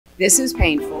This is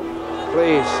painful.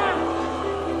 Please.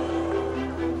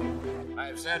 I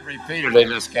have said repeatedly in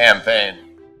this campaign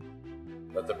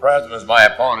that the president is my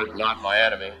opponent, not my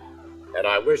enemy, and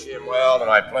I wish him well,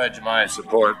 and I pledge my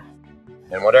support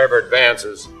in whatever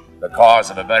advances the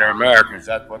cause of a better America, because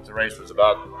that's what the race was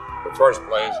about in the first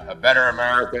place, a better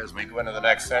America as we go into the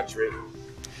next century.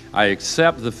 I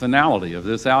accept the finality of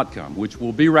this outcome, which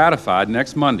will be ratified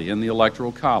next Monday in the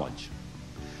Electoral College.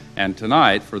 And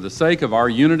tonight, for the sake of our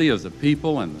unity as a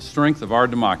people and the strength of our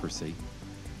democracy,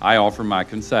 I offer my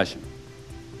concession.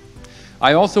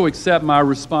 I also accept my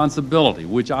responsibility,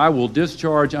 which I will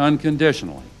discharge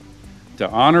unconditionally, to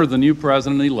honor the new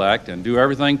president-elect and do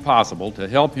everything possible to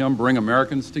help him bring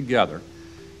Americans together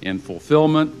in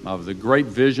fulfillment of the great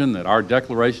vision that our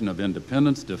Declaration of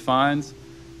Independence defines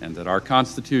and that our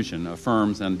Constitution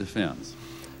affirms and defends.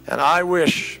 And I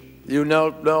wish you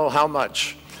know how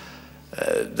much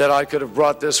that I could have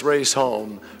brought this race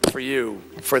home for you,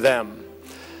 for them.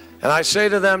 And I say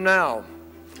to them now,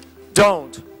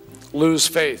 don't lose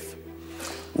faith.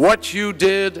 What you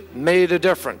did made a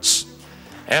difference.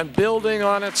 And building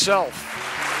on itself,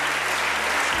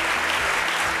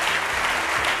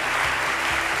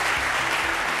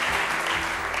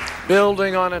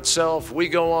 we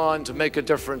go on to make a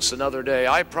difference another day.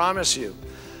 I promise you,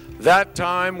 that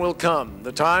time will come.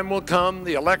 The time will come,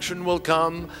 the election will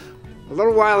come. A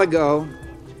little while ago,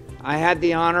 I had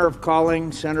the honor of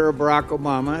calling Senator Barack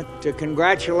Obama to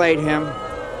congratulate him,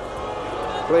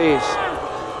 please,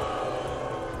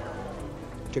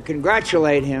 to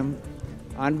congratulate him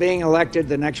on being elected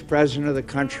the next president of the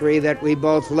country that we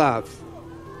both love.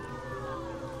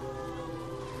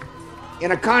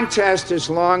 In a contest as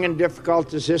long and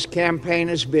difficult as this campaign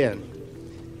has been,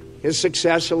 his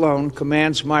success alone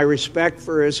commands my respect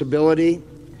for his ability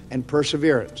and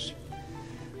perseverance.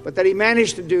 But that he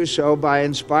managed to do so by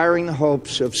inspiring the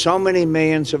hopes of so many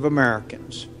millions of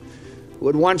Americans who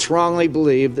had once wrongly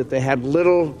believed that they had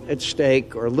little at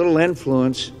stake or little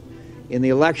influence in the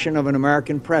election of an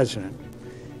American president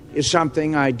is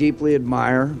something I deeply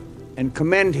admire and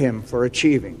commend him for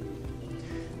achieving.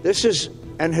 This is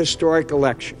an historic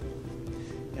election,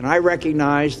 and I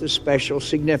recognize the special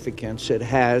significance it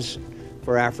has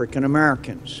for African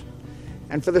Americans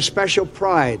and for the special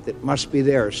pride that must be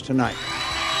theirs tonight.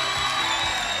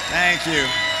 Thank you.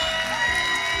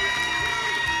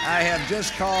 I have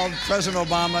just called President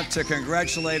Obama to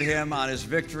congratulate him on his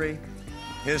victory.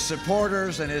 His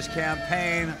supporters and his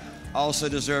campaign also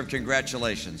deserve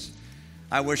congratulations.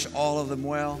 I wish all of them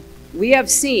well. We have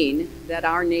seen that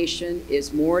our nation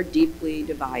is more deeply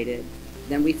divided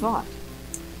than we thought.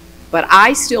 But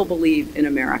I still believe in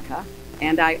America,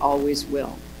 and I always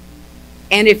will.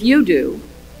 And if you do,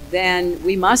 then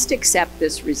we must accept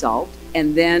this result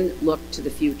and then look to the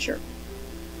future.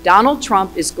 Donald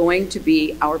Trump is going to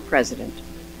be our president.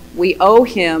 We owe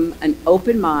him an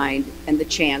open mind and the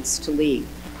chance to lead.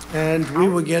 And we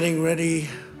were getting ready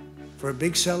for a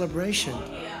big celebration.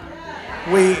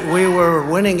 We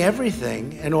were winning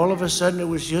everything, and all of a sudden it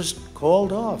was just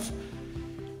called off.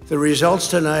 The results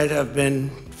tonight have been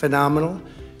phenomenal,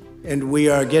 and we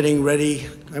are getting ready.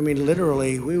 I mean,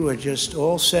 literally, we were just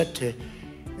all set to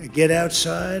get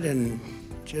outside and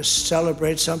just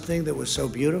celebrate something that was so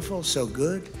beautiful, so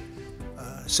good,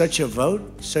 such a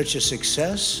vote, such a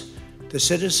success. The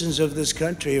citizens of this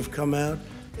country have come out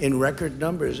in record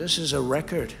numbers. This is a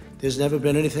record. There's never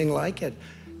been anything like it,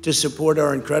 to support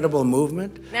our incredible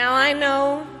movement. Now I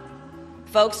know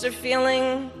folks are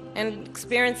feeling and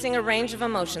experiencing a range of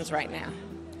emotions right now.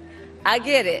 I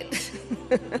get it.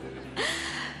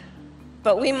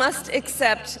 But we must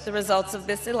accept the results of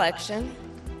this election.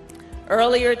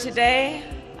 Earlier today,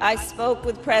 I spoke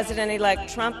with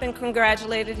President-elect Trump and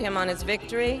congratulated him on his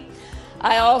victory.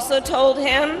 I also told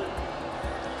him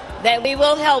that we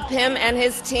will help him and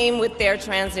his team with their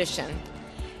transition,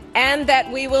 and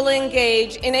that we will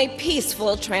engage in a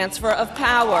peaceful transfer of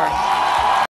power.